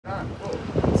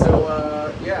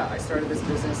started this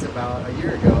business about a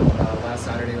year ago. Last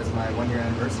Saturday was my 1-year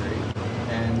anniversary.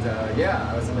 And yeah,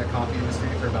 I was in the coffee industry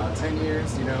for about 10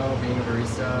 years, you know, being a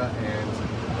barista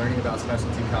and learning about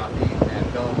specialty coffee and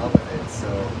fell in love with it.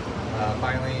 So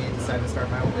finally decided to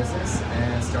start my own business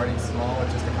and starting small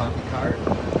with just a coffee cart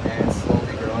and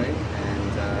slowly growing.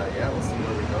 And yeah, we'll see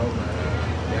where we go. But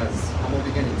yeah, it's humble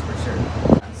beginnings for sure.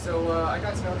 So I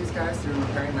got to know these guys through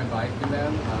repairing my bike with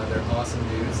them. They're awesome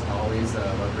dudes. Always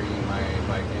love bringing my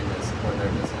bike in to support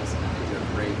their business, and they do a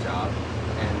great job.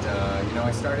 And you know,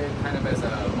 I started kind of as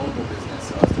a mobile business.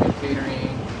 So I was doing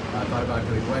catering, thought about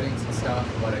doing weddings and stuff,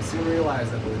 but I soon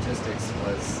realized that the logistics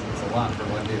was a lot for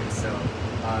one dude. So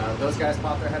those guys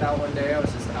popped their head out one day. I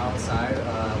was just outside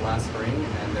last spring,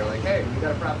 and they're like, "Hey, we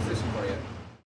got a proposition for you."